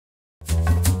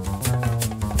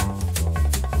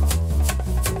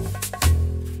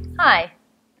Hi,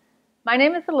 my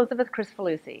name is Elizabeth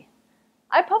Kricfalusi.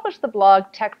 I publish the blog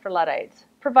Tech for Luddites,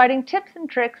 providing tips and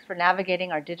tricks for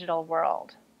navigating our digital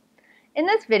world. In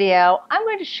this video, I'm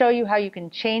going to show you how you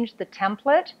can change the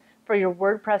template for your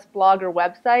WordPress blog or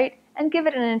website and give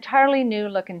it an entirely new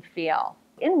look and feel.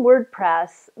 In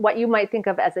WordPress, what you might think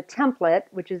of as a template,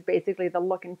 which is basically the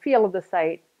look and feel of the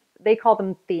site, they call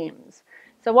them themes.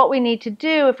 So what we need to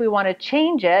do if we want to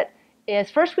change it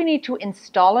is first we need to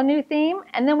install a new theme,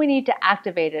 and then we need to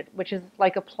activate it, which is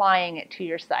like applying it to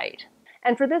your site.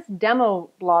 And for this demo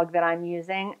blog that I'm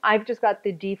using, I've just got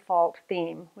the default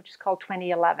theme, which is called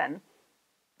 2011.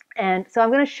 And so I'm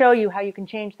going to show you how you can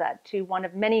change that to one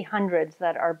of many hundreds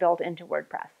that are built into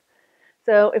WordPress.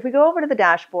 So if we go over to the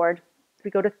dashboard,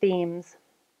 we go to themes,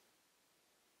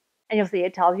 and you'll see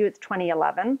it tells you it's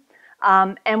 2011.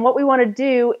 And what we want to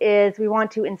do is we want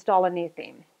to install a new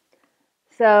theme.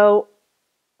 So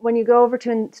when you go over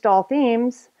to install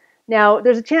themes, now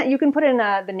there's a chance you can put in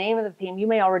the name of the theme. You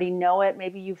may already know it.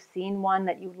 Maybe you've seen one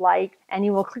that you like, and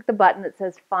you will click the button that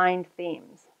says Find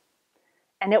Themes.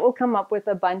 And it will come up with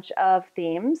a bunch of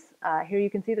themes. Here you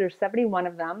can see there's 71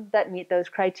 of them that meet those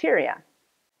criteria.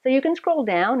 So you can scroll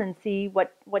down and see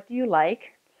what do you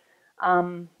like.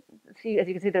 As you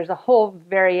can see, there's a whole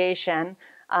variation.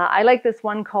 I like this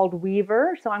one called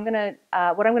Weaver. So what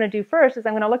I'm gonna do first is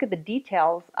I'm gonna look at the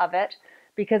details of it,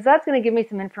 because that's gonna give me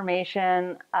some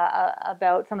information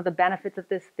about some of the benefits of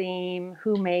this theme,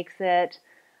 who makes it.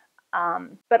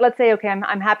 But let's say, okay,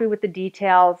 I'm happy with the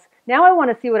details. Now I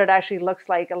want to see what it actually looks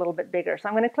like a little bit bigger. So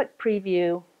I'm going to click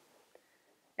Preview.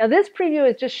 Now this preview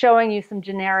is just showing you some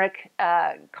generic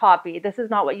copy. This is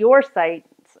not what your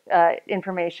site's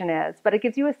information is, but it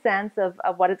gives you a sense of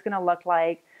what it's going to look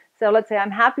like. So let's say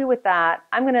I'm happy with that.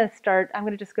 I'm going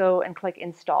to just go and click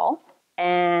Install.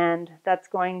 And that's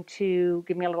going to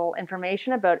give me a little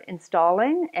information about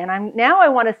installing. And now I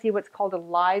want to see what's called a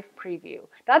live preview.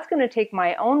 That's going to take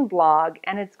my own blog,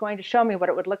 and it's going to show me what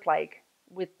it would look like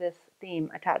with this theme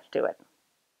attached to it.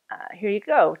 Here you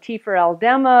go, T4L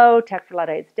demo, Tech for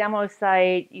Luddites demo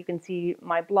site. You can see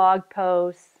my blog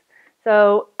posts.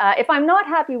 So if I'm not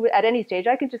happy at any stage,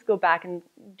 I can just go back and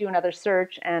do another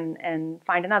search and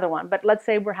find another one. But let's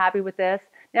say we're happy with this.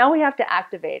 Now we have to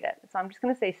activate it. So I'm just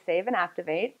going to say Save and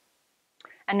Activate.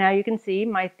 And now you can see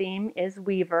my theme is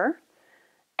Weaver.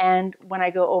 And when I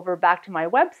go over back to my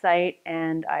website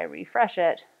and I refresh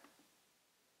it,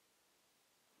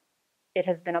 it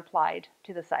has been applied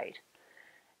to the site.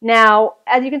 Now,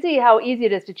 as you can see how easy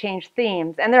it is to change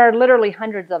themes, and there are literally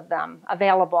hundreds of them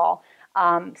available.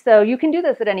 So you can do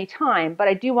this at any time, but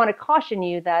I do want to caution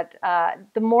you that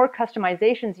the more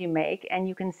customizations you make, and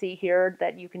you can see here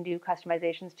that you can do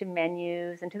customizations to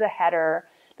menus and to the header,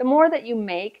 the more that you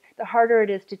make, the harder it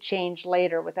is to change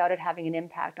later without it having an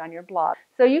impact on your blog.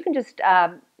 So you can just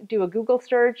do a Google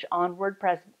search on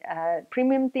WordPress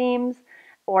premium themes,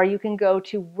 or you can go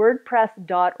to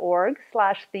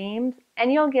wordpress.org/themes,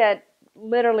 and you'll get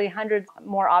literally hundreds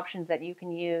more options that you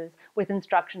can use with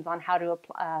instructions on how to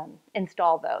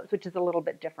install those, which is a little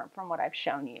bit different from what I've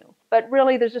shown you. But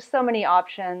really, there's just so many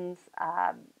options.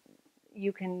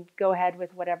 You can go ahead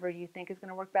with whatever you think is going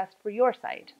to work best for your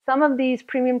site. Some of these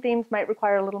premium themes might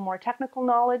require a little more technical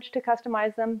knowledge to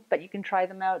customize them, but you can try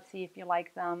them out, see if you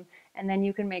like them, and then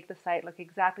you can make the site look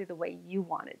exactly the way you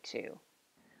want it to.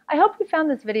 I hope you found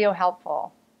this video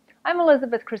helpful. I'm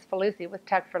Elizabeth Kricfalusi with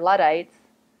Tech for Luddites.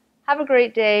 Have a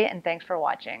great day, and thanks for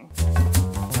watching.